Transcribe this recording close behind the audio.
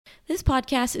This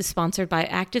podcast is sponsored by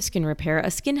Active Skin Repair,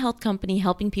 a skin health company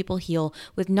helping people heal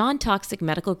with non-toxic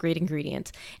medical-grade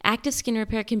ingredients. Active Skin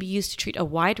Repair can be used to treat a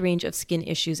wide range of skin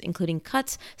issues, including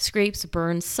cuts, scrapes,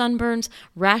 burns, sunburns,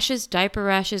 rashes, diaper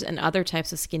rashes, and other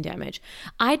types of skin damage.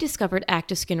 I discovered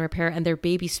Active Skin Repair and their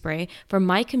baby spray from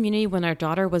my community when our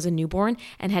daughter was a newborn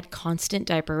and had constant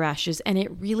diaper rashes, and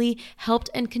it really helped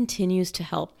and continues to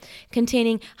help.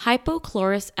 Containing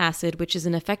hypochlorous acid, which is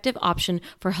an effective option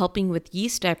for helping with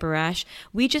yeast diaper rash,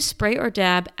 we just spray or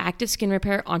dab Active Skin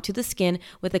Repair onto the skin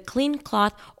with a clean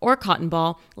cloth or cotton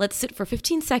ball, let sit for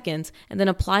 15 seconds, and then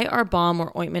apply our balm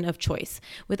or ointment of choice.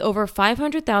 With over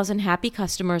 500,000 happy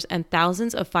customers and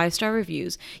thousands of 5-star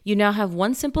reviews, you now have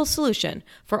one simple solution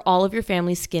for all of your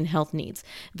family's skin health needs.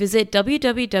 Visit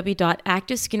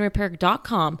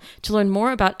www.activeskinrepair.com to learn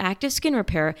more about Active Skin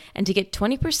Repair and to get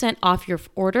 20% off your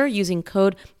order using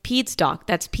code PEDSDOC.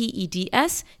 That's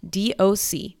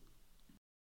PEDSDOC.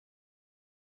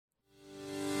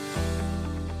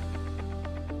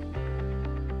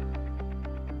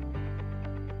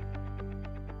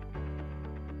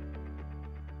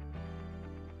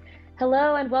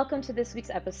 Hello and welcome to this week's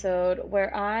episode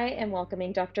where I am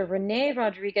welcoming Dr. Renee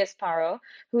Rodriguez-Paro,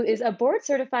 who is a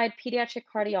board-certified pediatric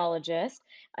cardiologist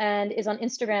and is on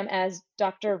Instagram as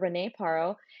Dr. Renee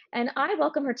Paro. And I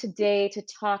welcome her today to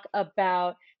talk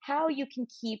about how you can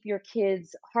keep your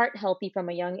kids' heart healthy from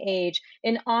a young age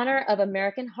in honor of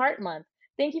American Heart Month.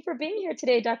 Thank you for being here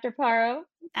today, Dr. Paro.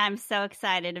 I'm so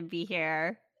excited to be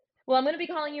here. Well, I'm going to be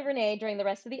calling you Renee during the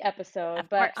rest of the episode, Of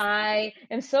but course. I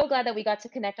am so glad that we got to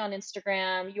connect on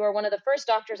Instagram. You are one of the first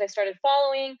doctors I started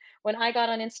following when I got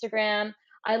on Instagram.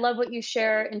 I love what you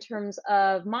share in terms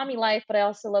of mommy life, but I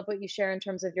also love what you share in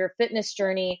terms of your fitness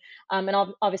journey, and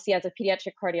obviously as a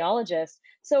pediatric cardiologist.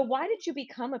 So why did you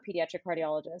become a pediatric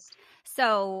cardiologist?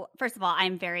 So, first of all,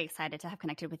 I'm very excited to have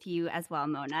connected with you as well,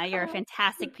 Mona. You're a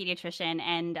fantastic pediatrician.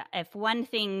 And if one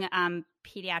thing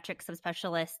pediatric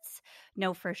subspecialists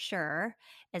know for sure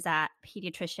is that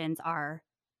pediatricians are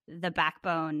the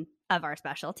backbone of our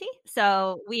specialty.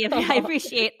 So I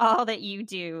appreciate all that you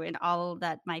do and all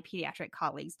that my pediatric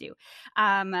colleagues do.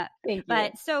 Thank you.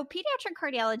 But so pediatric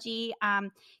cardiology,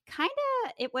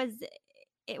 it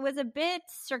was a bit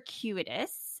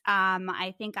circuitous.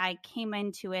 I think I came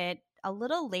into it a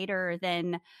little later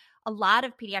than a lot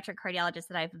of pediatric cardiologists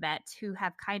that I've met who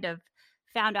have kind of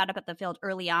found out about the field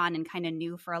early on and kind of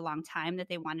knew for a long time that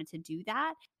they wanted to do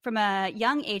that. From a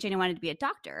young age, I wanted to be a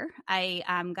doctor. I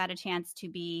got a chance to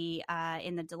be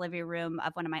in the delivery room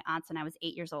of one of my aunts when I was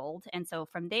 8 years old. And so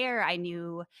from there, I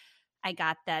knew I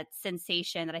got that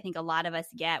sensation that I think a lot of us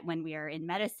get when we are in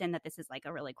medicine, that this is like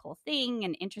a really cool thing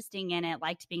and interesting in it,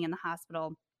 liked being in the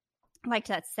hospital, liked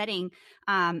that setting.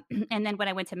 And then when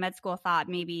I went to med school, thought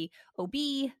maybe OB,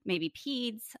 maybe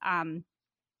peds.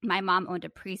 My mom owns a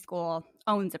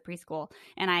preschool,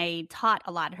 and I taught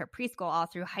a lot at her preschool all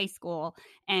through high school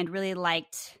and really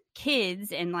liked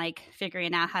kids and like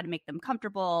figuring out how to make them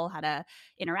comfortable, how to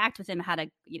interact with them, how to,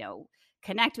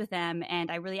 connect with them. And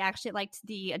I really actually liked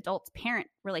the adult parent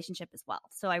relationship as well.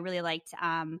 So I really liked,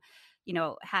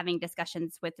 having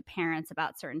discussions with the parents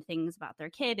about certain things about their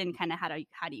kid and kind of how do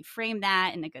you frame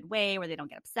that in a good way where they don't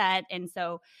get upset. And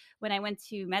so when I went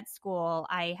to med school,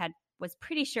 was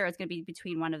pretty sure it was going to be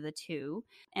between one of the two.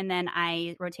 And then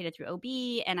I rotated through OB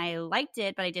and I liked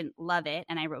it, but I didn't love it.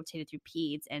 And I rotated through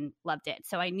peds and loved it.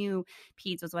 So I knew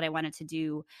peds was what I wanted to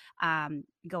do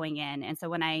going in. And so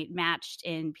when I matched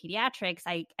in pediatrics,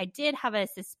 I did have a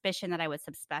suspicion that I would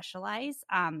subspecialize,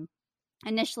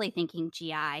 initially thinking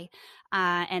GI.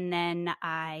 And then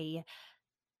I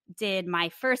did my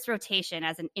first rotation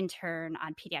as an intern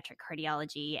on pediatric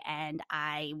cardiology, and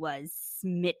I was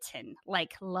smitten,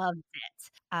 loved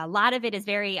it. A lot of it is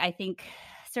I think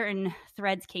certain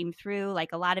threads came through,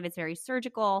 like a lot of it's very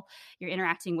surgical. You're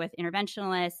interacting with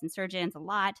interventionalists and surgeons a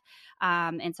lot.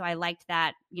 And so I liked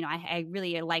that, I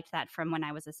really liked that from when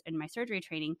I was in my surgery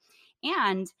training.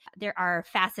 And there are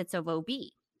facets of OB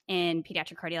in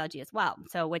pediatric cardiology as well,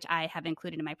 so which I have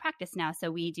included in my practice now.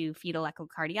 So we do fetal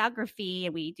echocardiography,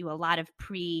 and we do a lot of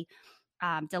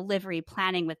delivery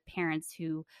planning with parents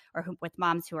with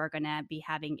moms who are going to be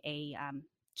having a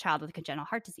child with congenital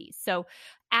heart disease. So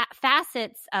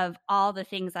facets of all the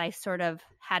things I sort of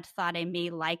had thought I may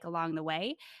like along the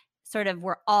way sort of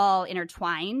were all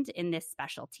intertwined in this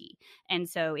specialty. And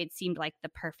so it seemed like the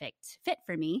perfect fit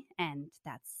for me, and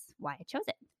that's why I chose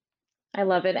it. I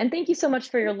love it. And thank you so much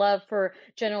for your love for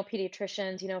general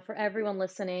pediatricians. For everyone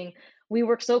listening, we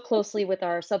work so closely with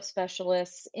our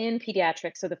subspecialists in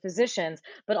pediatrics, so the physicians,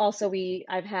 but also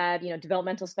I've had,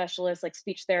 developmental specialists like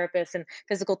speech therapists and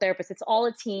physical therapists. It's all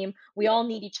a team. We all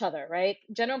need each other, right?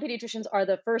 General pediatricians are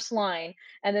the first line,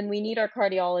 and then we need our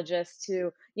cardiologists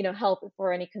to, help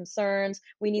for any concerns.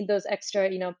 We need those extra,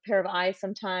 pair of eyes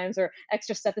sometimes, or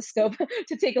extra stethoscope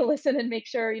to take a listen and make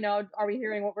sure, are we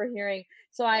hearing what we're hearing?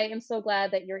 So I am so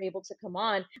glad that you're able to come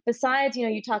on. Besides,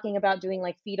 you talking about doing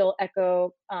like fetal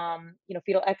echoes,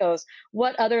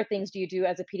 what other things do you do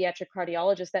as a pediatric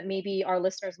cardiologist that maybe our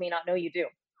listeners may not know you do?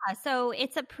 So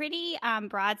it's a pretty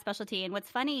broad specialty, and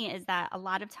what's funny is that a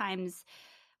lot of times,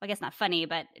 well, I guess not funny,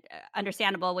 but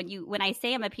understandable, when I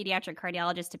say I'm a pediatric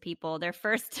cardiologist to people, their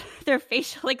first their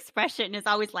facial expression is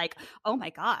always like, "Oh my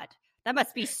god, that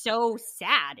must be so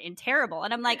sad and terrible."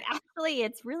 And I'm like, actually,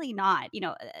 it's really not.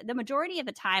 The majority of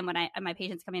the time when my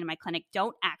patients come into my clinic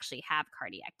don't actually have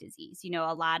cardiac disease.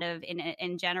 A lot of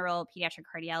in general pediatric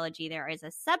cardiology, there is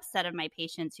a subset of my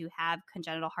patients who have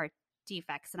congenital heart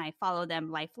defects, and I follow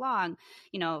them lifelong,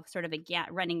 sort of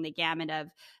running the gamut of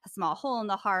a small hole in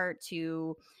the heart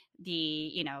to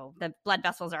the blood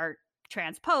vessels are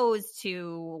transposed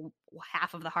to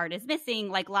half of the heart is missing,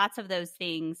 like lots of those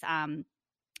things. And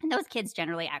those kids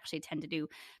generally actually tend to do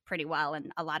pretty well.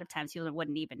 And a lot of times people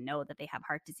wouldn't even know that they have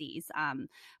heart disease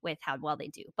with how well they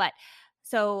do. But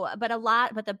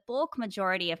the bulk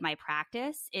majority of my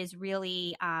practice is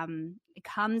really, it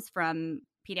comes from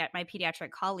my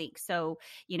pediatric colleagues. So,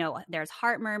 there's a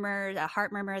heart murmur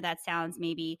that sounds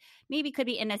maybe could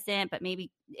be innocent, but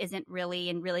maybe isn't really,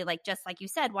 and really, like, just like you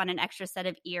said, want an extra set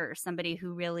of ears, somebody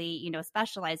who really,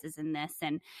 specializes in this.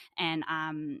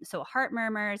 So heart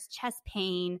murmurs, chest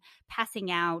pain,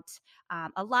 passing out,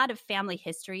 a lot of family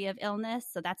history of illness.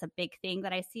 So that's a big thing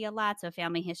that I see a lot. So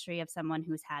family history of someone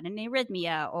who's had an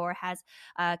arrhythmia or has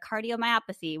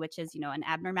cardiomyopathy, which is, an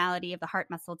abnormality of the heart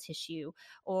muscle tissue,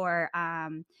 or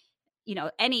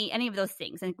any of those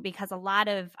things. And because a lot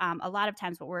of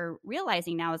times what we're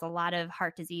realizing now is a lot of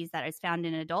heart disease that is found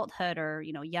in adulthood, or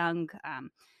young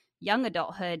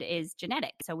adulthood, is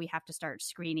genetic. So we have to start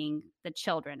screening the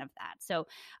children of that. So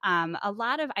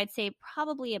I'd say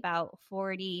probably about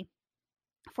 40%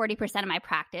 of my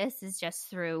practice is just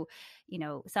through,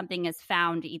 something is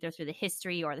found either through the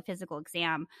history or the physical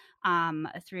exam,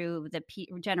 through the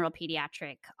general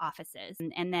pediatric offices.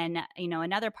 And then,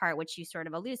 another part, which you sort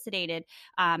of elucidated,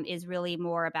 is really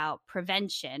more about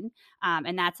prevention.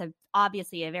 And that's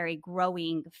obviously a very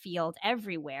growing field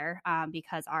everywhere,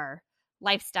 because our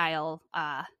lifestyle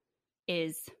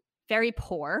is very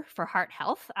poor for heart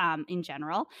health in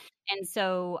general. And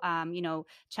so,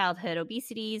 childhood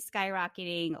obesity is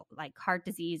skyrocketing, like heart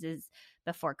diseases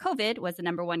before COVID was the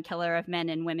number one killer of men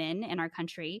and women in our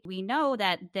country. We know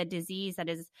that the disease that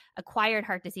is acquired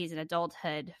heart disease in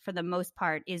adulthood, for the most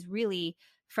part, is really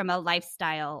from a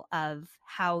lifestyle of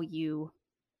how you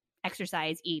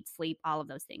exercise, eat, sleep, all of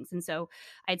those things. And so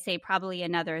I'd say probably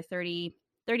another 40%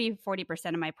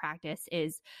 of my practice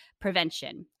is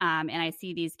prevention. And I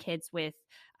see these kids with,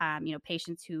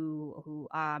 patients who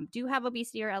do have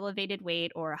obesity or elevated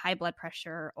weight or high blood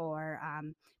pressure or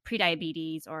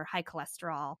prediabetes or high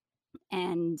cholesterol.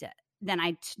 And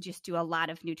then just do a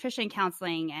lot of nutrition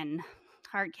counseling and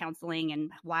heart counseling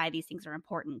and why these things are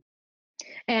important.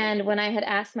 And when I had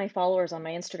asked my followers on my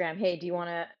Instagram, hey, do you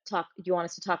want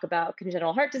us to talk about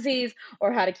congenital heart disease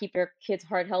or how to keep your kids'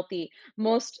 heart healthy?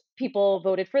 Most people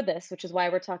voted for this, which is why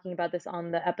we're talking about this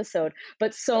on the episode.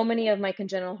 But so many of my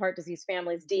congenital heart disease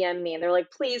families DM me and they're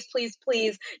like, please, please,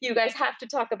 please, you guys have to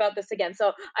talk about this again.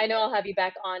 So I know I'll have you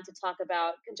back on to talk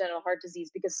about congenital heart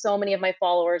disease because so many of my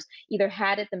followers either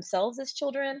had it themselves as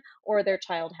children or their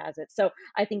child has it. So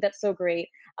I think that's so great.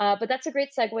 But that's a great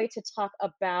segue to talk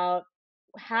about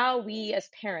how we as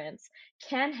parents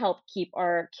can help keep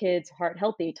our kids' heart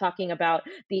healthy, talking about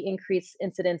the increased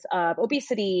incidence of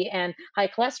obesity and high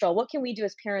cholesterol. What can we do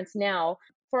as parents now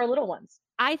for our little ones?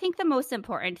 I think the most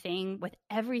important thing with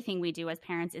everything we do as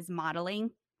parents is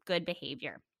modeling good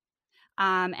behavior.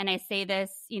 And I say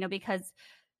this, because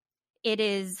it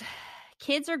is,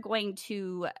 kids are going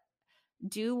to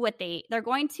they're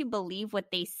going to believe what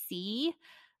they see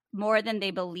more than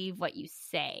they believe what you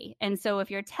say. And so if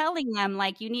you're telling them,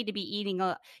 like, you need to be eating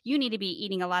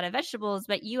a lot of vegetables,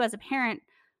 but you as a parent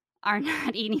are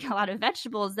not eating a lot of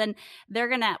vegetables, then they're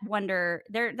gonna wonder.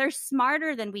 They're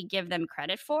smarter than we give them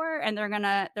credit for, and they're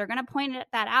gonna point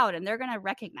that out, and they're gonna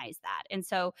recognize that. And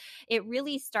so it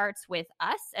really starts with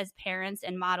us as parents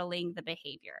and modeling the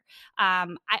behavior. I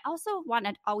also want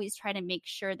to always try to make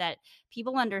sure that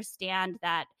people understand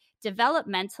that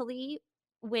developmentally,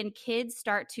 when kids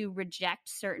start to reject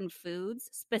certain foods,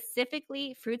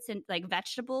 specifically fruits and like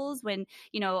vegetables. When,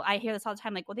 I hear this all the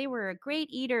time, like, well, they were a great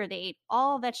eater. They ate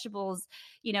all vegetables,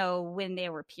 when they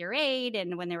were pureed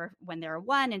and when they were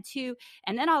 1 and 2.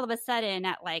 And then all of a sudden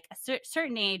at like a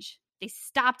certain age, they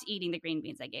stopped eating the green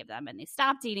beans I gave them and they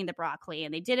stopped eating the broccoli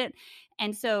and they didn't.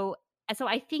 And so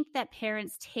I think that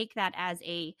parents take that as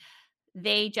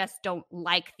they just don't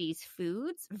like these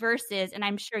foods versus, and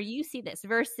I'm sure you see this,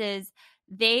 versus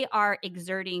they are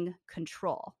exerting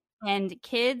control. And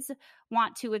kids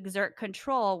want to exert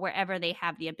control wherever they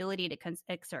have the ability to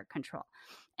exert control.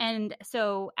 And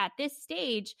so at this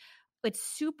stage, it's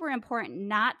super important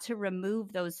not to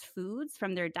remove those foods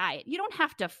from their diet. You don't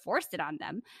have to force it on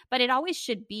them, but it always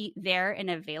should be there and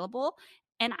available.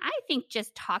 And I think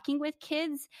just talking with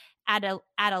kids at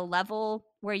a level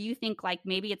where you think like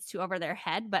maybe it's too over their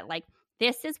head, but like,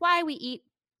 this is why we eat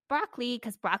broccoli,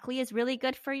 because broccoli is really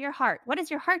good for your heart. What does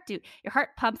your heart do? Your heart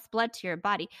pumps blood to your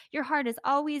body. Your heart is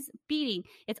always beating.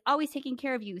 It's always taking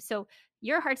care of you. So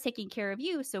your heart's taking care of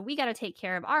you. So we got to take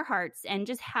care of our hearts, and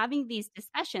just having these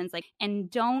discussions, like,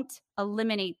 and don't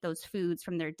eliminate those foods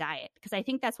from their diet. Because I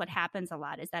think that's what happens a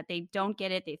lot, is that they don't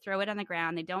get it. They throw it on the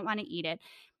ground. They don't want to eat it,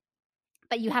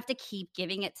 but you have to keep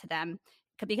giving it to them,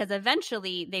 because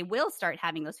eventually they will start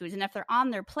having those foods. And if they're on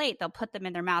their plate, they'll put them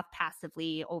in their mouth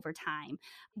passively over time.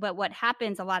 But what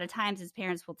happens a lot of times is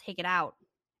parents will take it out,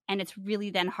 and it's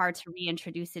really then hard to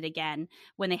reintroduce it again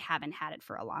when they haven't had it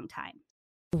for a long time.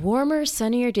 Warmer,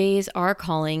 sunnier days are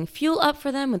calling. Fuel up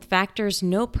for them with Factor's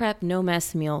no prep, no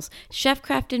mess meals.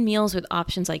 Chef-crafted meals with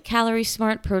options like Calorie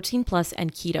Smart, Protein Plus,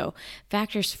 and Keto.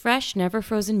 Factor's fresh, never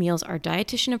frozen meals are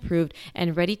dietitian approved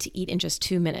and ready to eat in just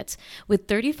 2 minutes. With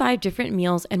 35 different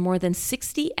meals and more than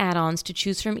 60 add-ons to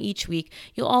choose from each week,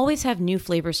 you'll always have new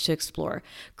flavors to explore.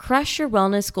 Crush your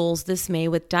wellness goals this May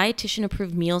with dietitian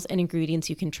approved meals and ingredients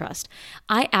you can trust.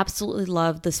 I absolutely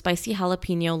love the spicy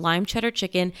jalapeno lime cheddar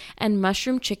chicken and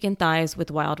mushroom chicken thighs with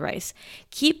wild rice.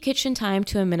 Keep kitchen time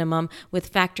to a minimum with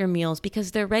Factor meals because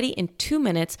they're ready in 2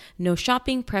 minutes, no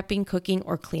shopping, prepping, cooking,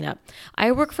 or cleanup.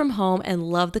 I work from home and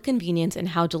love the convenience and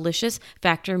how delicious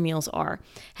Factor meals are.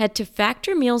 Head to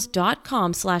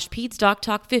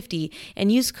factormeals.com/PedsDocTalk50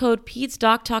 and use code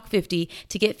PedsDocTalk50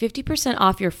 to get 50%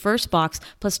 off your first box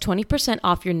plus 20%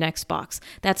 off your next box.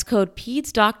 That's code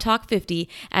PedsDocTalk50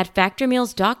 at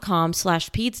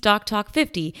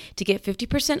factormeals.com/PedsDocTalk50 to get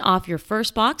 50% off your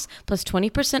first box plus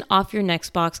 20% off your next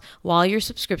box while your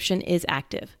subscription is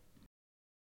active.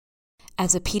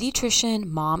 As a pediatrician,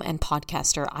 mom, and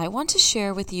podcaster, I want to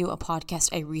share with you a podcast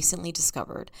I recently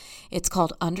discovered. It's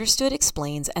called Understood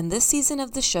Explains, and this season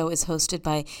of the show is hosted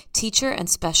by teacher and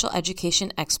special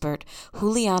education expert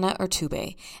Juliana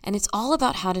Urtube, and it's all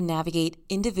about how to navigate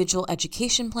individual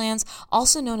education plans,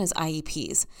 also known as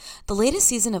IEPs. The latest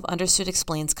season of Understood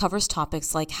Explains covers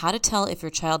topics like how to tell if your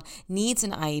child needs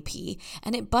an IEP,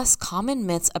 and it busts common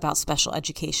myths about special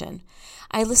education.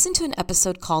 I listened to an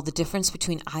episode called The Difference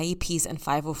Between IEPs and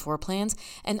 504 plans,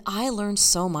 and I learned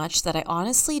so much that I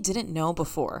honestly didn't know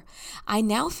before. I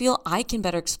now feel I can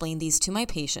better explain these to my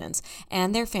patients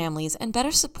and their families and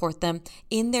better support them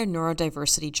in their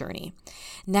neurodiversity journey.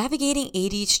 Navigating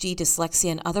ADHD,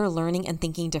 dyslexia, and other learning and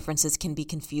thinking differences can be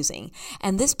confusing,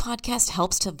 and this podcast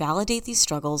helps to validate these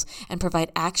struggles and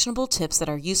provide actionable tips that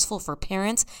are useful for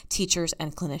parents, teachers,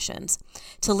 and clinicians.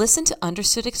 To listen to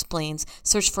Understood Explains,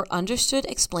 search for Understood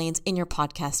Explains in your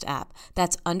podcast app.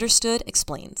 That's Understood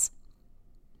Explains.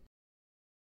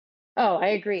 Oh, I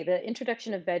agree. The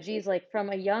introduction of veggies, like from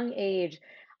a young age,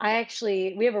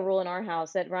 we have a rule in our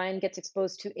house that Ryan gets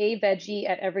exposed to a veggie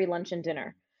at every lunch and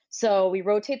dinner. So we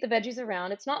rotate the veggies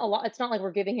around. It's not a lot. It's not like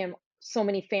we're giving him so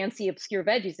many fancy, obscure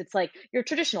veggies. It's like your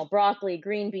traditional broccoli,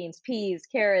 green beans, peas,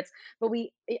 carrots. But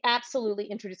we absolutely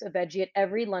introduce a veggie at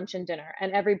every lunch and dinner.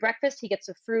 And every breakfast, he gets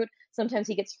a fruit. Sometimes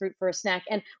he gets fruit for a snack.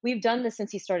 And we've done this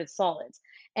since he started solids.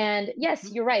 And yes,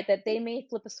 Mhm. you're right that they may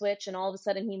flip a switch and all of a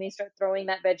sudden he may start throwing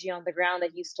that veggie on the ground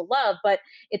that he used to love, but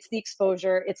it's the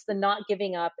exposure, it's the not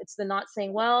giving up, it's the not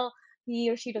saying, well, he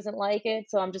or she doesn't like it,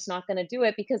 so I'm just not going to do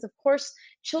it. Because, of course,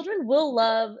 children will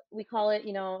love, we call it,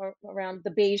 around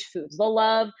the beige foods. They'll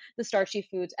love the starchy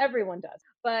foods. Everyone does.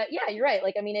 But yeah, you're right.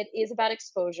 Like, I mean, it is about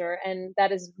exposure. And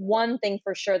that is one thing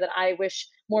for sure that I wish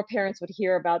more parents would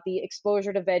hear about, the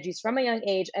exposure to veggies from a young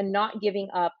age and not giving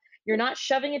up. You're not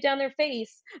shoving it down their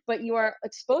face, but you are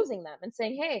exposing them and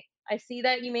saying, hey, I see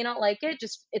that you may not like it.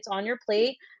 Just it's on your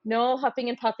plate. No huffing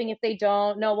and puffing if they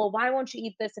don't. No, well, why won't you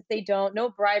eat this if they don't? No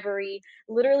bribery.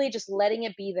 Literally just letting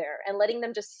it be there and letting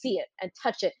them just see it and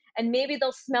touch it. And maybe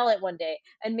they'll smell it one day.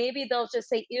 And maybe they'll just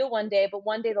say ew one day, but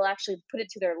one day they'll actually put it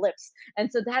to their lips.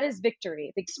 And so that is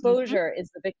victory. The Hmm. exposure is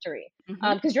the victory.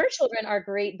 Hmm. Because your children are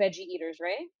great veggie eaters,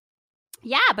 right?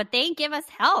 Yeah, but they give us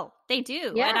hell. They do.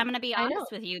 And Yeah, I'm going to be I know.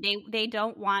 honest with you. They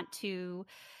don't want to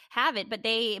have it, but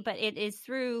it is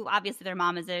through, obviously their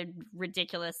mom is a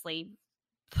ridiculously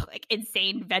like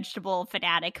insane vegetable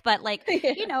fanatic, but like,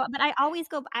 Yeah. but I always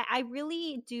go, I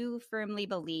really do firmly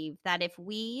believe that if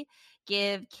we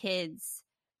give kids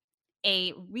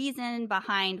a reason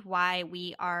behind why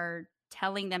we are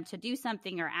telling them to do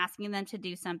something or asking them to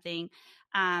do something,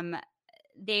 um,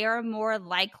 they are more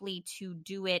likely to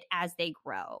do it as they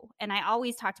grow. And I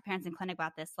always talk to parents in clinic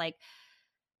about this, like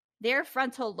their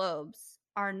frontal lobes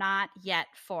are not yet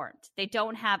formed. They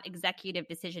don't have executive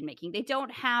decision making. They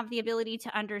don't have the ability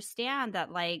to understand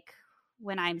that, like,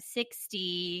 when I'm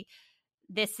 60,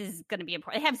 this is going to be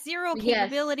important. They have zero Yes.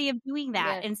 capability of doing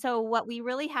that. Yes. And so what we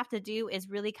really have to do is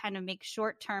really kind of make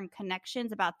short-term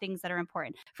connections about things that are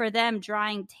important for them,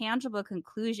 drawing tangible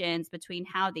conclusions between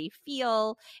how they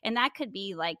feel. And that could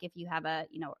be like, if you have a,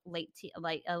 like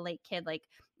a late kid, like,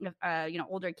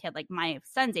 older kid, like my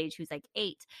son's age, who's like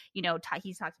 8,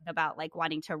 he's talking about like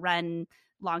wanting to run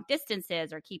long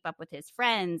distances or keep up with his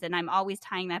friends. And I'm always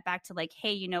tying that back to like,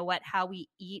 hey, you know what, how we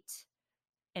eat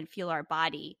and feel our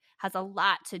body has a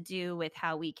lot to do with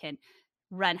how we can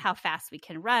run, how fast we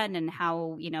can run, and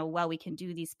how, well we can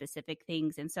do these specific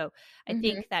things. And so I Hmm.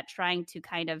 think that trying to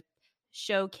kind of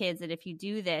show kids that if you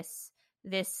do this,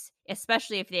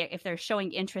 especially if they're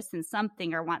showing interest in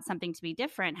something or want something to be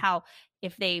different, how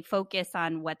if they focus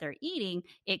on what they're eating,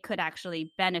 it could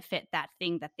actually benefit that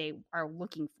thing that they are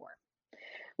looking for.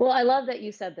 Well, I love that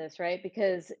you said this, right?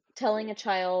 Because telling a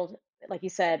child, like you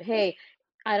said, hey,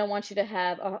 I don't want you to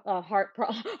have a heart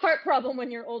problem when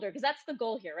you're older, because that's the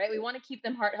goal here, right? We want to keep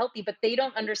them heart healthy, but they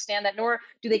don't understand that, nor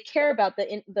do they care about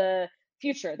the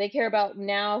future. They care about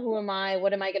now. Who am I?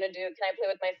 What am I going to do? Can I play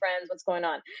with my friends? What's going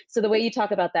on? So the way you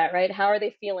talk about that, right? How are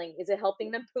they feeling? Is it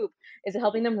helping them poop? Is it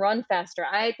helping them run faster?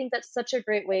 I think that's such a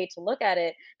great way to look at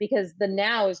it, because the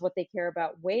now is what they care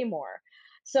about way more.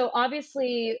 So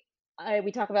obviously,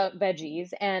 we talk about veggies,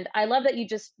 and I love that you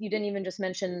didn't even just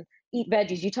mention eat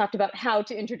veggies. You talked about how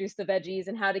to introduce the veggies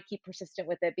and how to keep persistent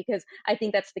with it, because I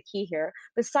think that's the key here.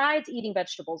 Besides eating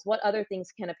vegetables, what other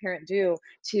things can a parent do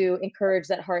to encourage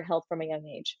that heart health from a young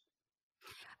age?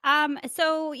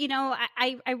 So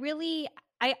I really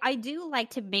I do like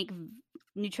to make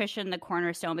nutrition the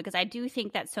cornerstone, because I do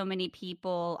think that so many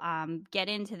people get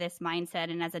into this mindset,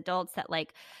 and as adults that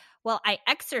like, well, I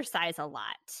exercise a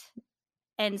lot.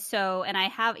 And so, and I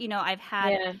have, I've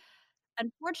had, Yeah.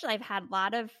 unfortunately,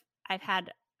 I've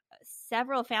had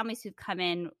several families who've come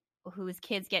in whose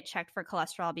kids get checked for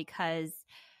cholesterol because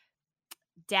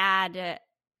dad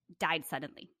died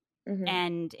suddenly. Hmm.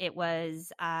 And it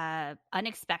was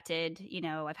unexpected.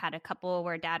 I've had a couple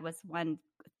where dad was one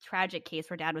tragic case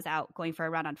where dad was out going for a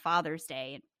run on Father's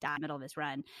Day and died in the middle of his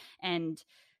run. And,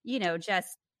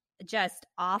 just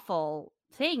awful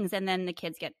things. And then the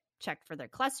kids get checked for their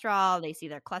cholesterol. They see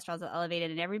their cholesterol's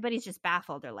elevated, and everybody's just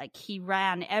baffled. They're like, he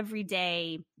ran every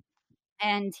day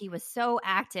and he was so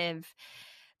active.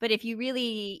 But if you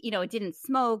really, it didn't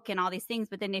smoke and all these things,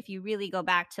 but then if you really go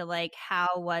back to like, how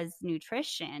was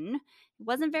nutrition, it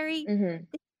wasn't very. Hmm.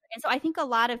 And so I think a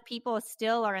lot of people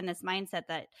still are in this mindset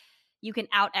that you can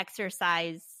out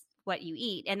exercise what you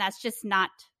eat, and that's just not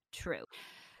true.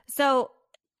 So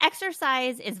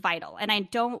exercise is vital, and I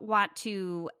don't want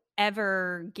to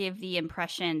ever give the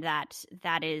impression that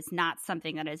that is not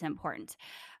something that is important.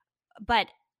 But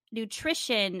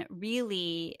nutrition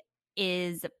really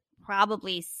is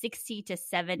probably 60 to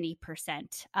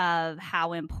 70% of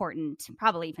how important,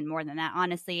 probably even more than that,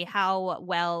 honestly, how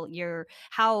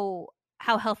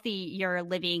healthy you're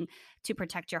living to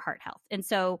protect your heart health. And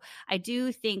so I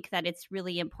do think that it's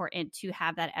really important to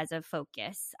have that as a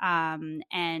focus. And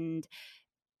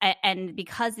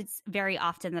because it's very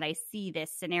often that I see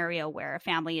this scenario where a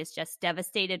family is just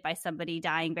devastated by somebody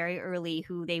dying very early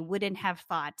who they wouldn't have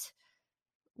thought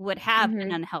would have an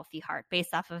Hmm. unhealthy heart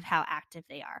based off of how active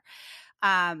they are.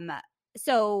 Um,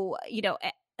 so,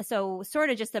 so sort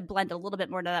of just to blend a little bit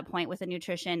more to that point with the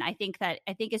nutrition, I think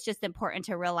it's just important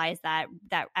to realize that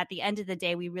at the end of the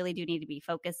day, we really do need to be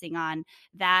focusing on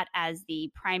that as the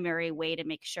primary way to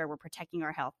make sure we're protecting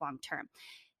our health long term.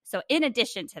 So in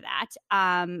addition to that,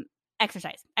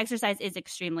 Exercise is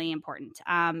extremely important.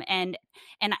 And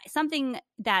something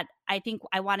that I think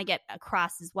I want to get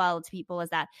across as well to people is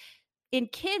that in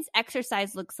kids,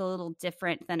 exercise looks a little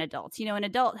different than adults. You know, in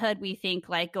adulthood, we think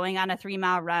like going on a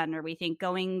 3-mile run, or we think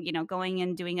going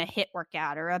and doing a HIIT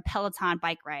workout or a Peloton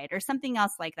bike ride or something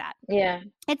else like that. Yeah.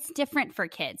 It's different for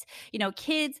kids. You know,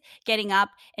 kids getting up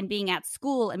and being at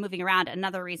school and moving around.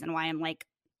 Another reason why I'm like,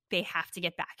 they have to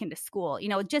get back into school. You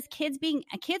know, just kids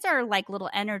are like little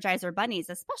Energizer bunnies,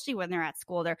 especially when they're at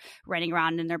school. They're running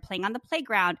around and they're playing on the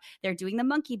playground. They're doing the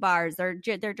monkey bars. They're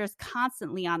just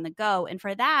constantly on the go. And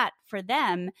for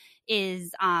them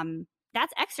is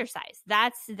that's exercise.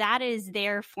 That is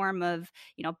their form of,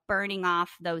 you know, burning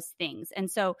off those things.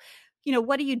 And so, you know,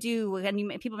 what do you do?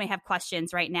 And people may have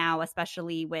questions right now,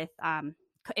 especially with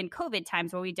in COVID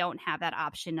times where we don't have that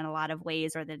option in a lot of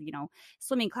ways, or that, you know,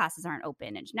 swimming classes aren't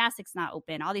open and gymnastics not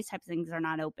open. All these types of things are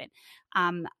not open.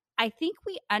 I think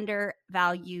we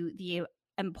undervalue the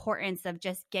importance of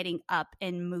just getting up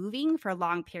and moving for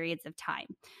long periods of time.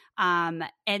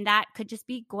 And that could just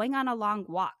be going on a long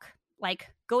walk, like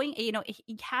going, you know,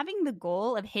 having the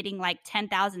goal of hitting like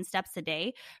 10,000 steps a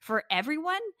day for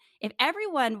everyone. If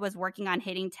everyone was working on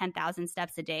hitting 10,000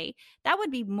 steps a day, that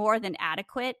would be more than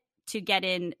adequate to get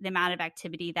in the amount of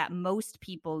activity that most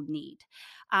people need.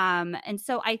 And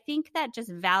so I think that just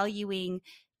valuing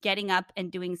getting up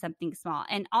and doing something small,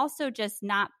 and also just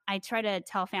not, I try to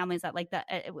tell families that like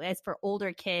as for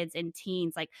older kids and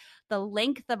teens, like the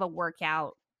length of a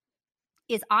workout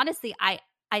is honestly,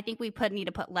 I think we need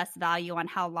to put less value on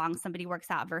how long somebody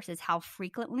works out versus how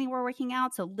frequently we're working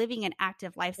out. So living an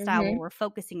active lifestyle where we're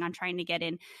focusing on trying to get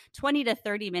in 20 to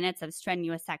 30 minutes of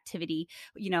strenuous activity,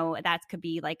 you know, that could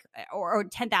be like, or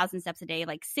 10,000 steps a day,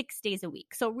 like 6 days a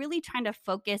week. So really trying to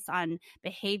focus on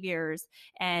behaviors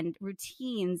and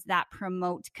routines that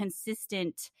promote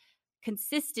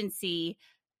consistency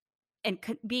and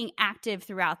being active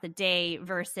throughout the day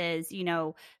versus, you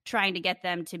know, trying to get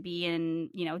them to be in,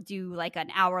 you know, do like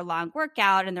an hour-long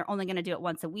workout and they're only going to do it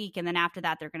once a week. And then after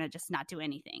that, they're going to just not do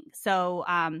anything. So,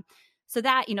 so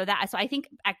I think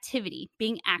activity,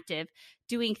 being active,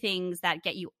 doing things that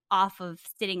get you off of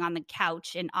sitting on the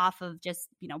couch and off of just,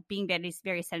 you know, being very,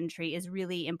 very sedentary is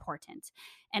really important.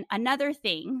 And another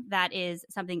thing that is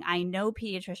something I know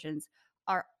pediatricians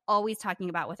are always talking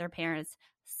about with their parents,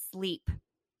 sleep.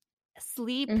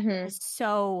 Sleep is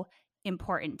so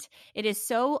important. It is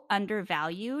so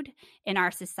undervalued in our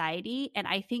society, and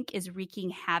I think is wreaking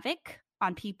havoc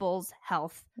on people's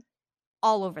health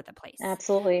all over the place.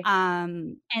 Absolutely.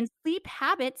 And sleep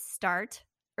habits start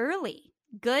early.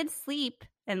 Good sleep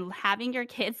and having your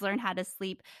kids learn how to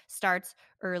sleep starts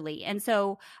early. And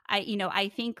so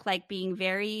I think like being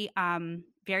very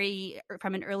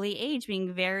from an early age,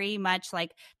 being very much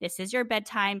like, this is your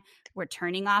bedtime. We're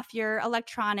turning off your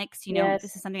electronics. You know,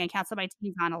 This is something I counsel my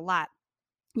teens on a lot.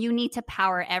 You need to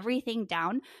power everything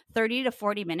down 30 to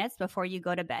 40 minutes before you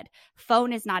go to bed.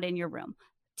 Phone is not in your room.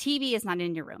 TV is not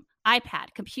in your room.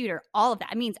 iPad, computer, all of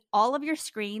that. It means all of your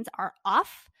screens are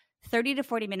off 30 to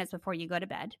 40 minutes before you go to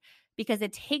bed, because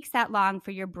it takes that long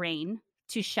for your brain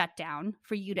to shut down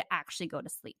for you to actually go to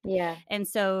sleep. Yeah. And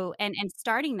so, and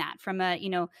starting that from a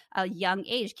young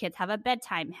age, kids have a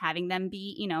bedtime, having them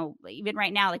be, you know, even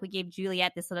right now, like we gave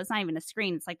Juliet this little, it's not even a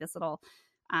screen. It's like this little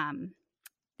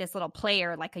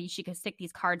player, like she could stick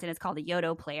these cards in. It's called a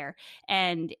Yodo player.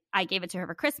 And I gave it to her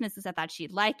for Christmas because I thought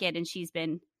she'd like it. And she's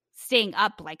been staying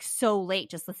up like so late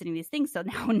just listening to these things. So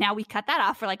now we cut that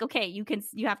off. We're like, okay, you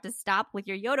have to stop with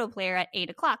your Yodo player at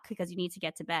 8:00 because you need to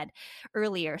get to bed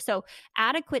earlier. So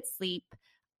adequate sleep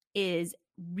is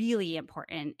really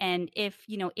important. And if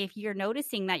you're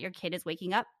noticing that your kid is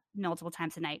waking up multiple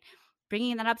times a night,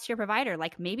 bringing that up to your provider,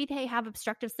 like maybe they have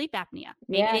obstructive sleep apnea.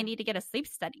 Maybe they need to get a sleep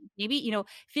study. Maybe,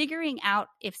 figuring out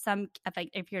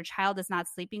if your child is not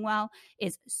sleeping well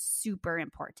is super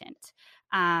important.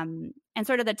 And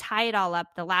sort of to tie it all up,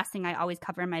 the last thing I always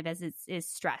cover in my visits is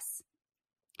stress.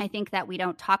 I think that we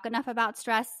don't talk enough about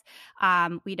stress.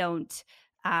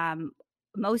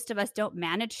 Most of us don't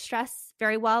manage stress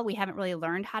very well. We haven't really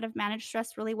learned how to manage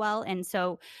stress really well. And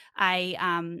so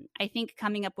I think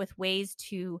coming up with ways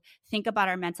to think about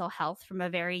our mental health from a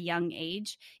very young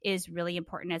age is really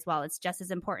important as well. It's just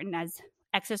as important as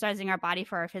exercising our body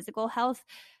for our physical health.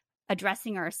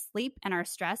 Addressing our sleep and our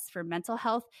stress for mental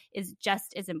health is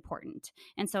just as important.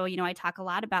 And so, I talk a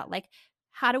lot about like,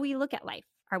 how do we look at life?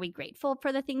 Are we grateful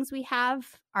for the things we have?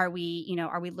 Are we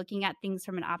looking at things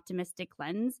from an optimistic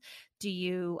lens? Do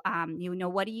you,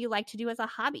 what do you like to do as a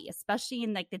hobby, especially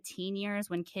in like the teen years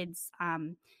when kids,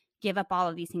 give up all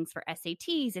of these things for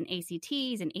SATs and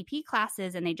ACTs and AP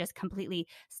classes, and they just completely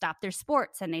stop their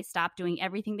sports and they stop doing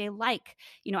everything they like.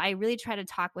 I really try to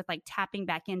talk with like tapping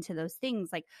back into those things.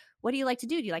 Like, what do you like to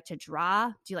do? Do you like to draw?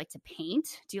 Do you like to paint?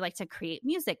 Do you like to create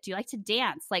music? Do you like to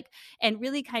dance? Like, and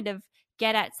really kind of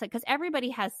get at, because everybody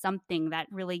has something that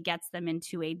really gets them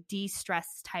into a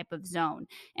de-stress type of zone.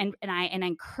 And I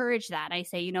encourage that. I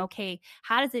say, okay,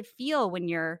 how does it feel when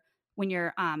you're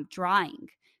drawing?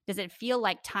 Does it feel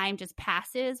like time just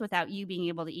passes without you being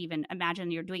able to even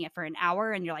imagine you're doing it for an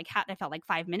hour and you're like, I felt like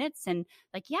 5 minutes? And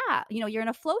like, yeah, you're in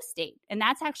a flow state, and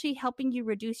that's actually helping you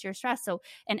reduce your stress. So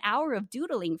an hour of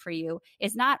doodling for you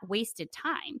is not wasted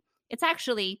time. It's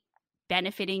actually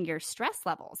benefiting your stress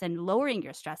levels and lowering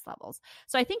your stress levels.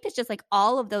 So I think it's just like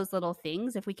all of those little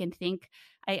things. If we can think,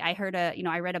 I heard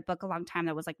I read a book a long time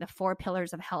that was like the 4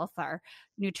 pillars of health are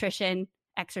nutrition,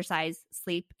 exercise,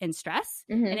 sleep, and stress.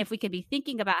 Mm-hmm. And if we could be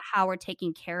thinking about how we're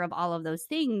taking care of all of those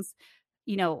things,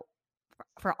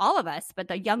 for all of us, but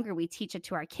the younger we teach it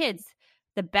to our kids,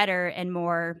 the better and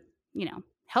more,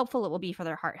 helpful it will be for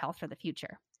their heart health for the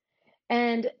future.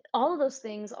 And all of those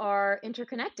things are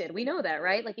interconnected. We know that,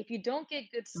 right? Like if you don't get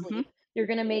good sleep, you're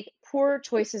going to make poor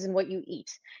choices in what you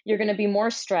eat. You're going to be more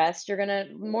stressed. You're going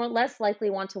to less likely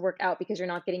want to work out because you're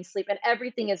not getting sleep. And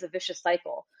everything is a vicious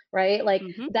cycle, right? Like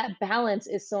that balance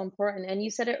is so important. And you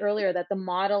said it earlier that the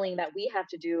modeling that we have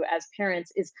to do as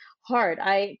parents is hard.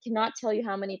 I cannot tell you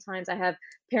how many times I have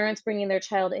parents bringing their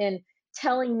child in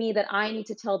telling me that I need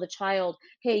to tell the child,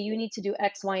 hey, you need to do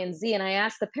X, Y, and Z. And I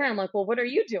ask the parent, I'm like, well, what are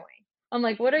you doing? I'm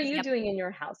like, what are you doing in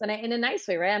your house? And in a nice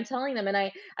way, right? I'm telling them, and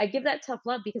I give that tough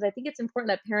love because I think it's important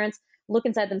that parents look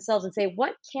inside themselves and say,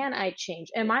 what can I change?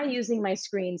 Am I using my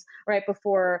screens right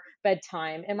before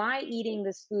bedtime? Am I eating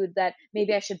this food that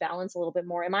maybe I should balance a little bit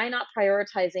more? Am I not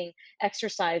prioritizing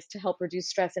exercise to help reduce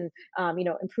stress and,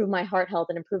 improve my heart health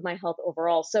and improve my health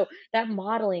overall? So that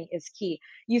modeling is key.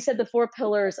 You said the 4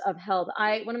 pillars of health.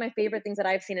 One of my favorite things that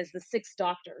I've seen is the 6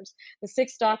 doctors. The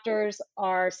 6 doctors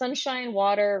are sunshine,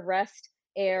 water, rest,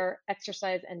 air,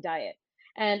 exercise, and diet.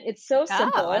 And it's so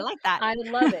simple. Oh, I like that. I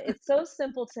love it. It's so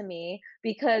simple to me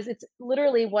because it's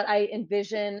literally what I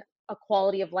envision a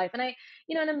quality of life. And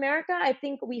in America, I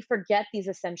think we forget these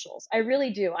essentials. I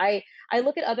really do. I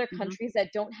look at other countries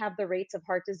that don't have the rates of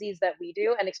heart disease that we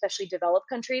do, and especially developed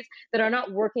countries that are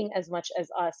not working as much as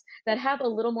us, that have a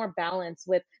little more balance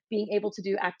with being able to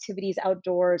do activities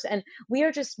outdoors. And we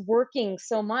are just working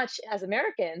so much as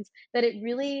Americans that it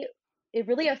really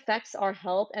affects our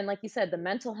health. And like you said, the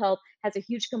mental health has a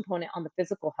huge component on the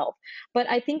physical health. But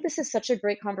I think this is such a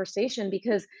great conversation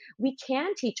because we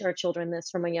can teach our children this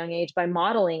from a young age by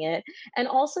modeling it. And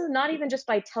also not even just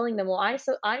by telling them, well,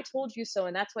 I told you so,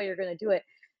 and that's why you're going to do it.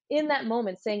 In that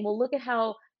moment, saying, well, look at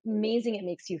how amazing it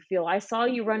makes you feel. I saw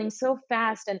you running so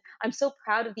fast, and I'm so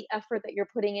proud of the effort that you're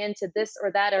putting into this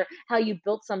or that, or how you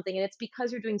built something. And it's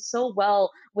because you're doing so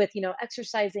well with,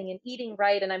 exercising and eating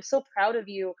right. And I'm so proud of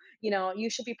you. You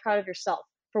should be proud of yourself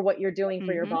for what you're doing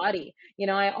for your body.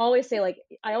 I always say, like,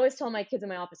 I always tell my kids in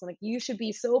my office, I'm like, you should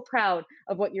be so proud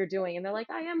of what you're doing. And they're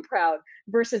like, I am proud,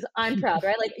 versus I'm proud,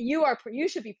 right? Like you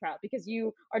should be proud because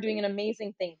you are doing an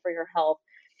amazing thing for your health.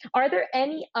 Are there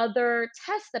any other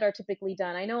tests that are typically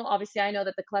done? I know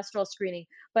that the cholesterol screening,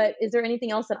 but is there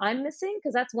anything else that I'm missing?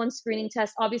 Because that's one screening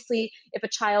test. Obviously, if a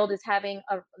child is having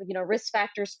risk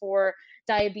factors for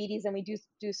diabetes, and we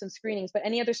do some screenings, but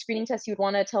any other screening tests you'd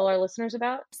want to tell our listeners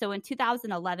about? So in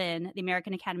 2011, the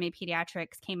American Academy of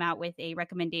Pediatrics came out with a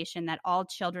recommendation that all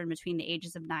children between the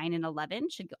ages of 9 and 11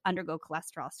 should undergo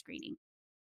cholesterol screening.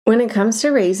 When it comes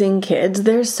to raising kids,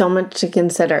 there's so much to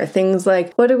consider. Things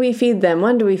like, what do we feed them?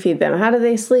 When do we feed them? How do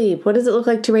they sleep? What does it look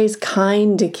like to raise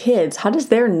kind kids? How does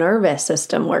their nervous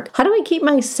system work? How do I keep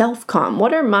myself calm?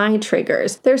 What are my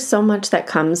triggers? There's so much that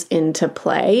comes into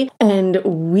play, and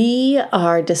we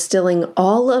are distilling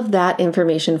all of that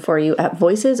information for you at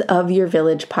Voices of Your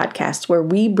Village podcast, where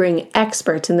we bring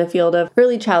experts in the field of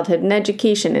early childhood and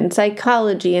education and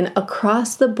psychology and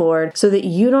across the board so that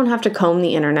you don't have to comb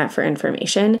the internet for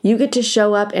information. You get to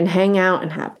show up and hang out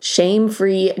and have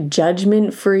shame-free,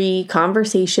 judgment-free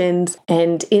conversations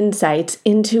and insights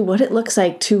into what it looks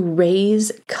like to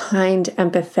raise kind,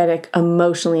 empathetic,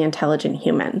 emotionally intelligent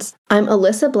humans. I'm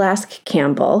Alyssa Blask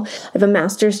Campbell. I have a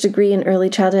master's degree in early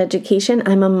childhood education.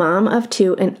 I'm a mom of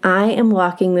 2, and I am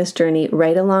walking this journey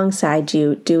right alongside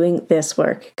you doing this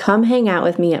work. Come hang out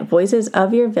with me at Voices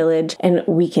of Your Village, and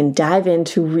we can dive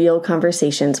into real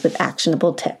conversations with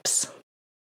actionable tips.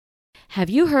 Have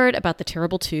you heard about the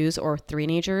terrible twos or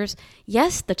three-nagers?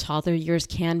 Yes, the toddler years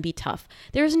can be tough.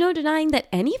 There is no denying that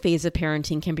any phase of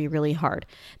parenting can be really hard.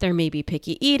 There may be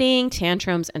picky eating,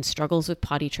 tantrums, and struggles with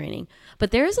potty training,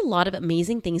 but there is a lot of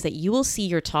amazing things that you will see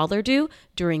your toddler do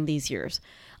during these years.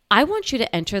 I want you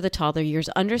to enter the toddler years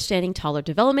understanding toddler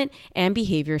development and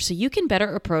behavior so you can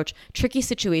better approach tricky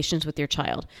situations with your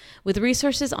child. With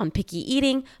resources on picky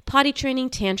eating, potty training,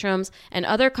 tantrums, and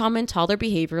other common toddler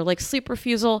behavior like sleep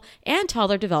refusal and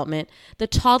toddler development, the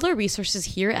toddler resources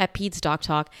here at Peds Doc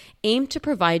Talk aim to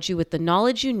provide you with the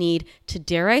knowledge you need to,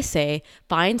 dare I say,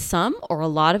 find some or a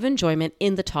lot of enjoyment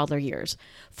in the toddler years.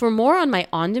 For more on my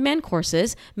on-demand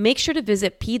courses, make sure to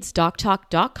visit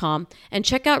pedsdoctalk.com and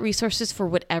check out resources for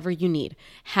whatever you need.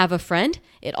 Have a friend?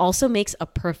 It also makes a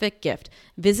perfect gift.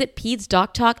 Visit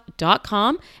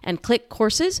pedsdoctalk.com and click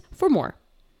courses for more.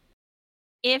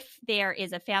 If there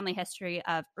is a family history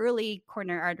of early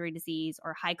coronary artery disease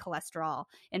or high cholesterol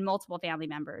in multiple family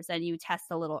members, then you test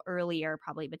a little earlier,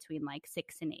 probably between like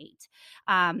 6 and 8.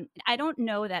 I don't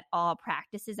know that all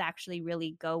practices actually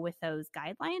really go with those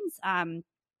guidelines.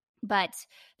 But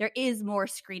there is more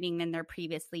screening than there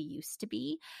previously used to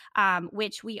be,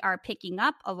 which we are picking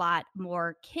up a lot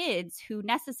more kids who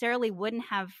necessarily wouldn't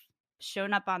have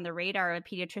shown up on the radar of a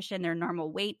pediatrician, their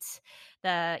normal weight.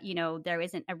 There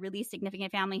isn't a really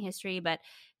significant family history, but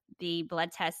the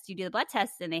blood tests, you do the blood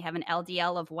tests and they have an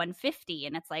LDL of 150.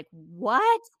 And it's like,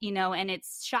 what? And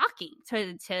it's shocking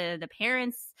to the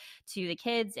parents, to the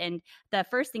kids. And the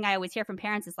first thing I always hear from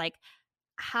parents is like,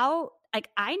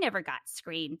 I never got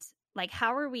screened. Like,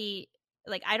 how are we,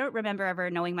 like, I don't remember ever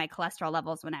knowing my cholesterol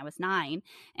levels when I was 9.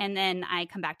 And then I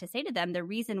come back to say to them, the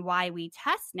reason why we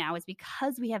test now is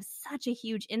because we have such a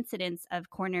huge incidence of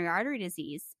coronary artery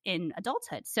disease in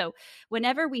adulthood. So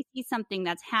whenever we see something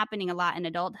that's happening a lot in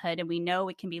adulthood and we know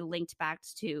it can be linked back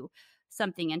to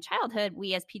something in childhood,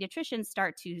 we as pediatricians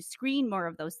start to screen more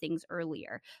of those things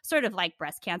earlier, sort of like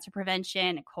breast cancer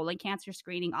prevention, colon cancer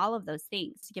screening, all of those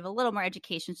things to give a little more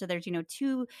education. So there's,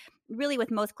 two, really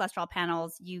with most cholesterol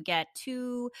panels, you get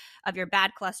 2 of your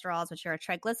bad cholesterols, which are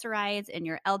triglycerides and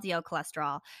your LDL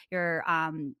cholesterol. Your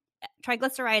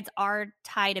triglycerides are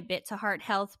tied a bit to heart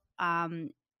health,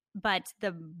 but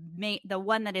the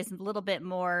one that is a little bit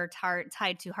more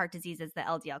tied to heart disease is the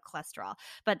LDL cholesterol.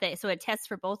 So it tests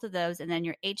for both of those, and then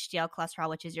your HDL cholesterol,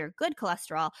 which is your good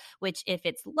cholesterol, which if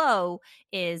it's low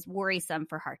is worrisome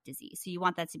for heart disease. So you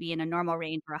want that to be in a normal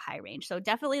range or a high range. So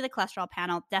definitely the cholesterol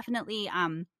panel. Definitely,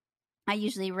 I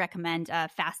usually recommend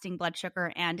fasting blood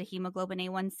sugar and a hemoglobin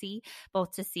A1C,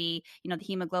 both to see, the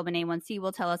hemoglobin A1C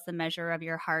will tell us the measure of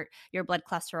your blood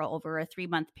cholesterol over a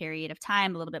 3-month period of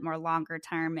time, a little bit more longer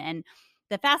term. And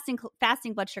the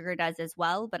fasting blood sugar does as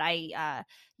well. But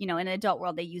in an adult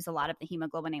world, they use a lot of the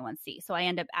hemoglobin A1C. So I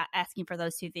end up asking for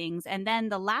those 2 things. And then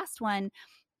the last one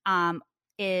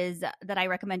is that I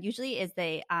recommend usually is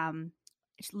the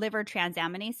liver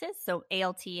transaminases, so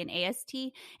ALT and AST,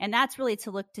 and that's really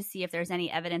to look to see if there's any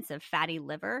evidence of fatty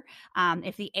liver.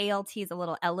 If the ALT is a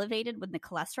little elevated when the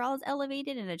cholesterol is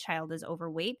elevated and a child is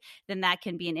overweight, then that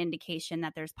can be an indication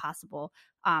that there's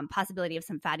possibility of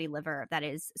some fatty liver that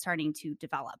is starting to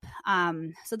develop.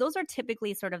 So those are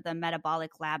typically sort of the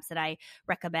metabolic labs that I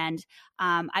recommend.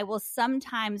 I will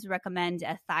sometimes recommend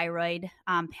a thyroid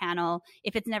panel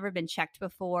if it's never been checked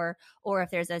before, or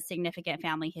if there's a significant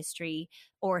family history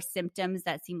or symptoms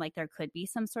that seem like there could be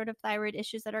some sort of thyroid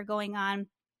issues that are going on.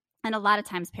 And a lot of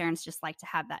times parents just like to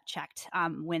have that checked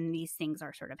when these things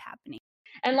are sort of happening.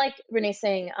 And like Renee's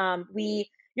saying,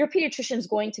 your pediatrician is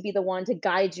going to be the one to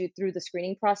guide you through the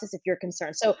screening process if you're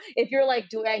concerned. So if you're like,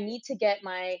 do I need to get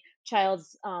my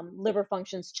child's liver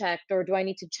functions checked, or do I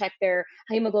need to check their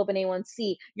hemoglobin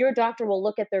A1C? Your doctor will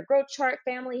look at their growth chart,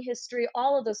 family history,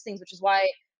 all of those things, which is why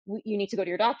you need to go to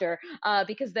your doctor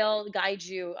because they'll guide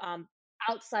you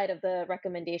outside of the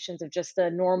recommendations of just the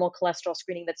normal cholesterol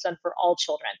screening that's done for all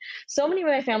children. So many of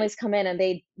my families come in and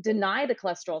they deny the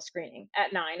cholesterol screening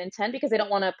at 9 and 10 because they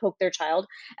don't want to poke their child.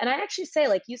 And I actually say,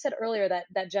 like you said earlier,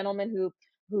 that gentleman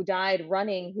who died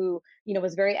running, who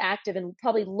was very active and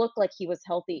probably looked like he was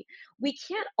healthy. We're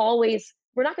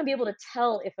not going to be able to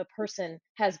tell if a person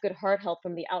has good heart health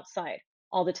from the outside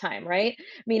all the time, right?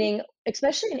 Meaning,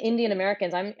 especially in Indian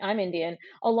Americans, I'm Indian,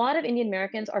 a lot of Indian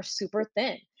Americans are super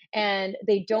thin and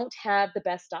they don't have the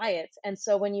best diets. And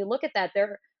so when you look at that,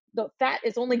 the fat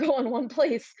is only going one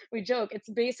place. We joke, it's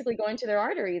basically going to their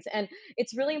arteries. And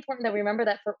it's really important that we remember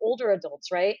that for older adults,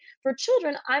 right? For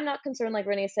children, I'm not concerned, like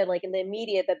Renee said, like in the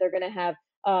immediate that they're going to have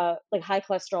like high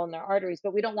cholesterol in their arteries,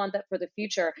 but we don't want that for the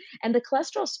future. And the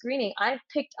cholesterol screening, I've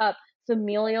picked up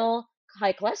familial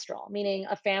high cholesterol, meaning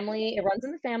a family, it runs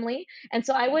in the family. And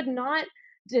so I would not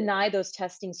deny those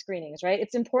testing screenings, right?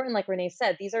 It's important, like Renee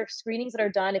said, these are screenings that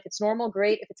are done. If it's normal,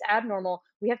 great. If it's abnormal,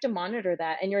 we have to monitor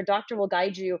that. And your doctor will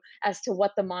guide you as to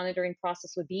what the monitoring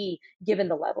process would be given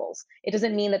the levels. It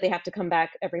doesn't mean that they have to come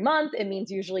back every month. It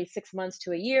means usually 6 months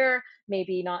to a year,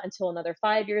 maybe not until another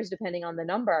 5 years, depending on the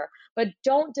number. But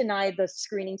don't deny the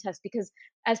screening test, because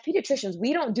as pediatricians,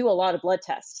 we don't do a lot of blood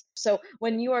tests. So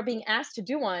when you are being asked to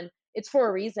do one, it's for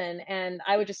a reason, and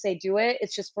I would just say do it.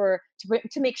 It's just for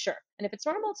to make sure, and if it's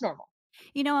normal, it's normal.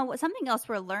 Something else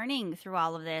we're learning through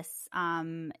all of this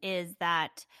is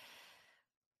that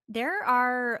there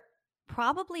are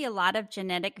probably a lot of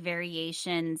genetic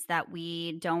variations that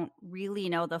we don't really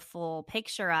know the full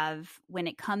picture of when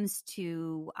it comes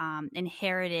to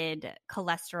inherited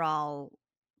cholesterol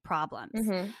problems.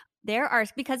 Mm-hmm. There are,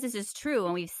 because this is true,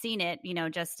 and we've seen it,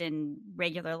 just in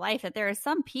regular life, that there are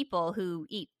some people who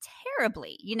eat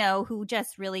terribly, who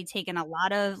just really taken a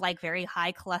lot of like very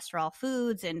high cholesterol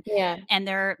foods, and Yeah.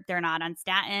 they're not on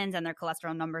statins, and their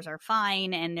cholesterol numbers are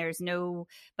fine, and there's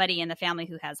nobody in the family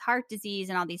who has heart disease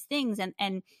and all these things.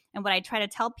 And what I try to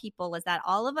tell people is that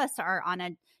all of us are on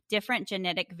a different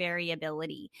genetic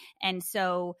variability. And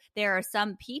so there are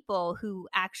some people who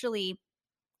actually,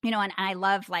 and I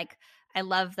love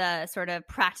the sort of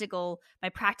my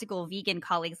practical vegan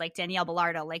colleagues like Danielle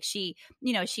Belardo. Like she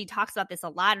talks about this a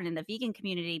lot. And in the vegan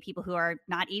community, people who are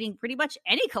not eating pretty much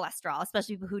any cholesterol,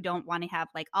 especially people who don't want to have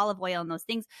like olive oil and those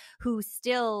things, who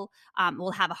still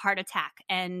will have a heart attack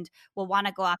and will want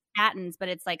to go off statins. But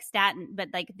it's like but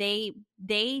like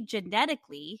they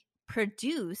genetically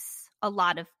produce a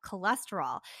lot of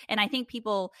cholesterol. And I think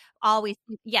people always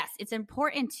think, yes, it's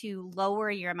important to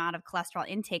lower your amount of cholesterol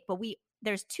intake, but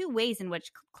there's two ways in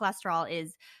which cholesterol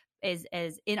is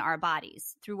in our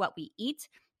bodies: through what we eat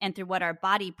and through what our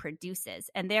body produces.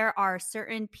 And there are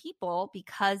certain people,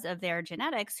 because of their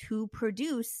genetics, who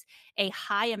produce a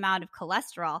high amount of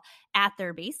cholesterol at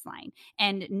their baseline.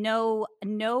 And no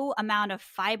amount of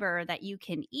fiber that you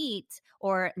can eat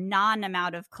or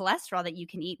non-amount of cholesterol that you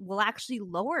can eat will actually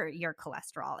lower your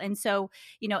cholesterol. And so,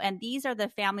 and these are the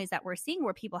families that we're seeing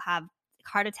where people have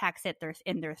heart attacks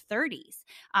in their 30s,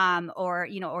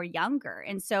 or younger.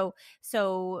 And so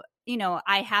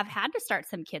I have had to start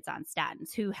some kids on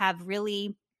statins who have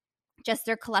really just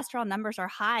their cholesterol numbers are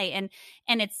high, and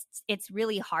it's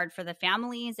really hard for the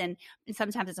families, and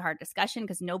sometimes it's a hard discussion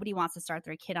because nobody wants to start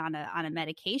their kid on a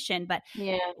medication. But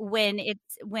Yeah. when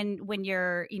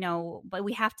you're, but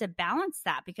we have to balance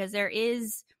that, because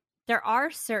there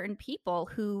are certain people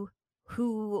who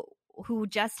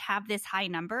just have this high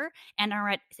number and are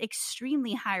at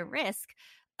extremely high risk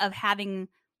of having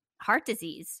heart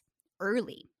disease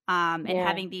early, and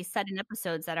having these sudden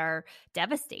episodes that are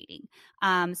devastating.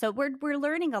 So we're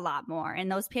learning a lot more,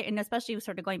 and and especially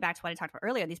sort of going back to what I talked about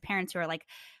earlier, these parents who are like,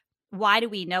 why do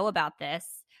we know about this?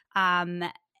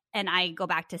 And I go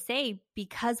back to say,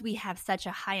 because we have such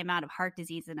a high amount of heart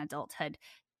disease in adulthood,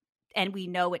 and we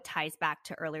know it ties back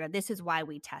to earlier. This is why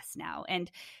we test now. And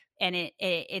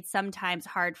it's sometimes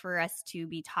hard for us to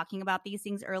be talking about these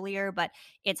things earlier, but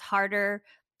it's harder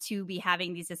to be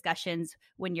having these discussions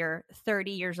when you're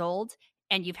 30 years old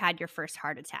and you've had your first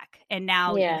heart attack, and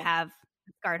now you have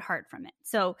a scarred heart from it.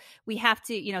 So we have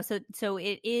to, so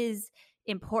it is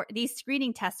important. These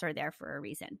screening tests are there for a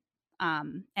reason.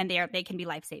 And they can be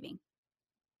life-saving.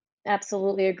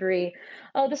 Absolutely agree.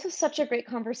 Oh, this was such a great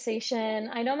conversation.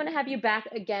 I know I'm going to have you back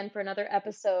again for another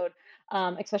episode,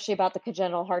 especially about the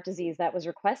congenital heart disease that was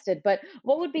requested. But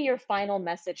what would be your final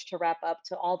message to wrap up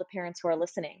to all the parents who are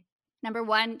listening? Number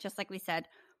one, just like we said,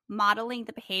 modeling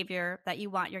the behavior that you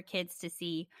want your kids to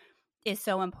see is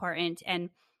so important.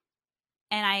 And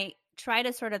I try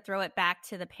to sort of throw it back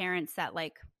to the parents that,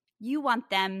 like, you want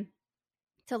them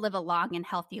to live a long and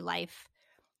healthy life.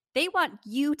 They want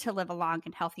you to live a long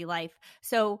and healthy life.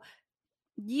 So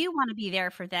you want to be there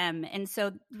for them. And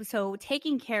so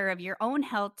taking care of your own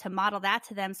health, to model that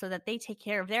to them so that they take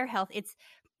care of their health, it's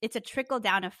a trickle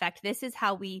down effect. This is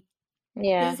how we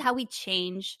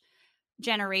change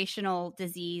generational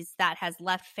disease that has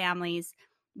left families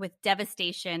with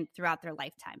devastation throughout their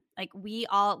lifetime. Like we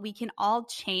can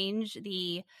change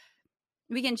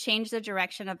the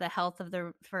direction of the health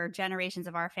for generations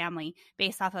of our family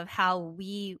based off of how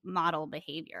we model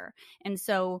behavior. And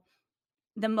so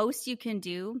the most you can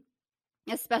do,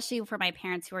 especially for my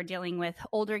parents who are dealing with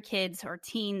older kids or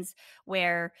teens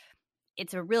where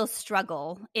it's a real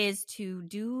struggle, is to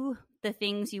do the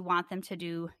things you want them to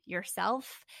do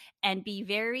yourself, and be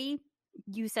very,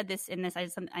 you said this in this,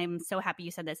 I'm so happy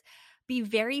you said this, be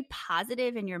very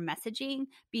positive in your messaging,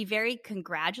 be very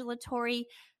congratulatory.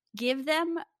 give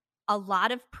them a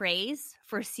lot of praise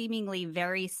for seemingly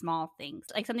very small things.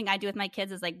 Like something I do with my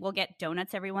kids is like we'll get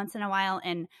donuts every once in a while,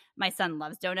 and my son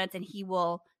loves donuts, and he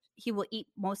will eat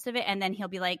most of it, and then he'll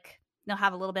be like, they'll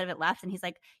have a little bit of it left, and he's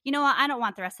like, you know what, I don't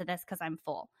want the rest of this because I'm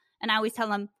full. And I always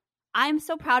tell him, I'm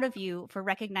so proud of you for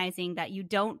recognizing that you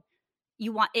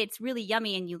want, it's really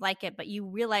yummy and you like it, but you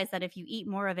realize that if you eat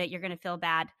more of it, you're going to feel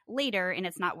bad later and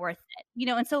it's not worth it, you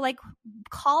know? And so like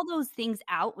call those things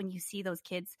out when you see those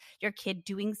kids, your kid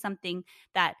doing something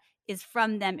that is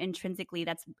from them intrinsically.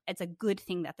 It's a good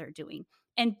thing that they're doing.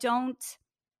 And don't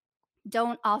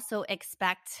also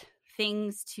expect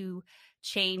things to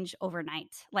change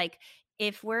overnight. Like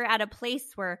if we're at a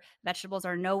place where vegetables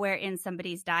are nowhere in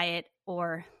somebody's diet,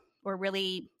 or we're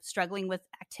really struggling with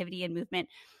activity and movement,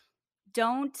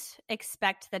 don't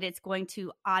expect that it's going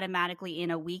to automatically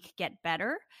in a week get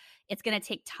better. It's going to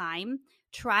take time.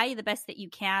 Try the best that you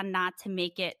can not to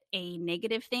make it a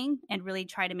negative thing, and really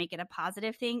try to make it a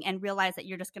positive thing, and realize that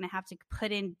you're just going to have to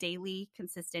put in daily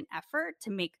consistent effort to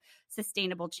make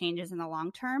sustainable changes in the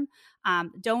long term.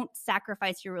 Don't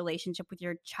sacrifice your relationship with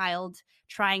your child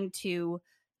trying to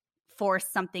force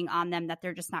something on them that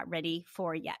they're just not ready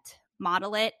for yet.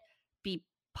 Model it, be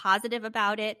positive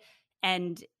about it,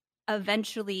 and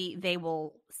eventually they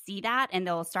will see that and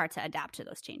they'll start to adapt to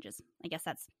those changes. I guess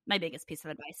that's my biggest piece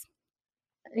of advice.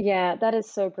 Yeah, that is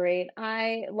so great.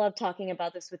 I love talking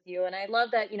about this with you, and I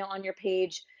love that, on your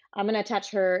page, I'm going to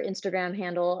attach her Instagram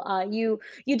handle. You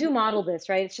do model this,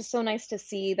 right? It's just so nice to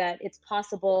see that it's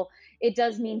possible. It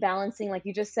does mean balancing, like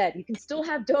you just said. You can still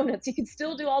have donuts. You can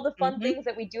still do all the fun things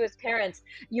that we do as parents.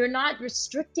 You're not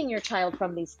restricting your child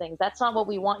from these things. That's not what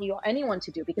we want anyone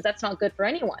to do, because that's not good for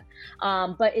anyone.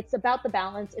 But it's about the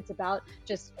balance. It's about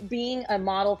just being a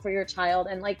model for your child.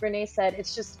 And like Renee said,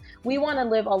 it's just, we want to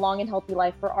live a long and healthy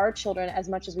life for our children as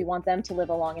much as we want them to live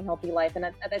a long and healthy life. And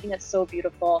I think that's so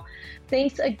beautiful.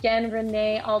 Thanks again,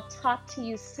 Renee. I'll talk to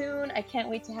you soon. I can't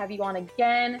wait to have you on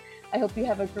again. I hope you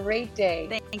have a great day.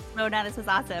 Thanks, Mona. This was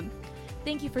awesome.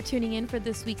 Thank you for tuning in for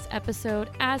this week's episode.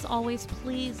 As always,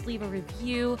 please leave a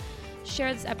review.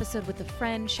 Share this episode with a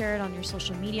friend. Share it on your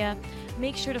social media.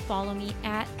 Make sure to follow me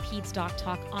at Peds Doc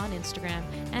Talk on Instagram,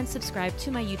 and subscribe to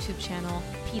my YouTube channel,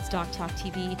 Peds Doc Talk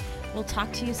TV. We'll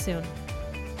talk to you soon.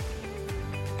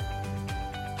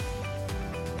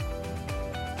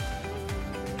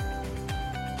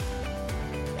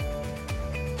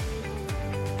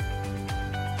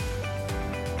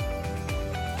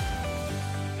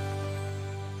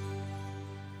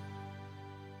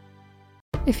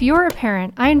 If you're a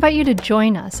parent, I invite you to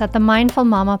join us at the Mindful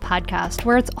Mama podcast,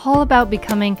 where it's all about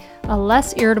becoming a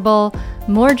less irritable,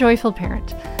 more joyful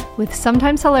parent. With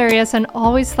sometimes hilarious and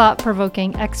always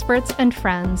thought-provoking experts and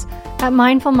friends, at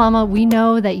Mindful Mama, we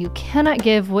know that you cannot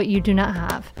give what you do not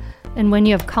have. And when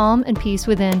you have calm and peace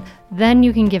within, then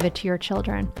you can give it to your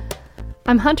children.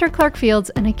 I'm Hunter Clark Fields,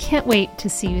 and I can't wait to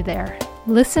see you there.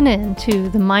 Listen in to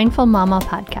the Mindful Mama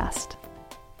podcast.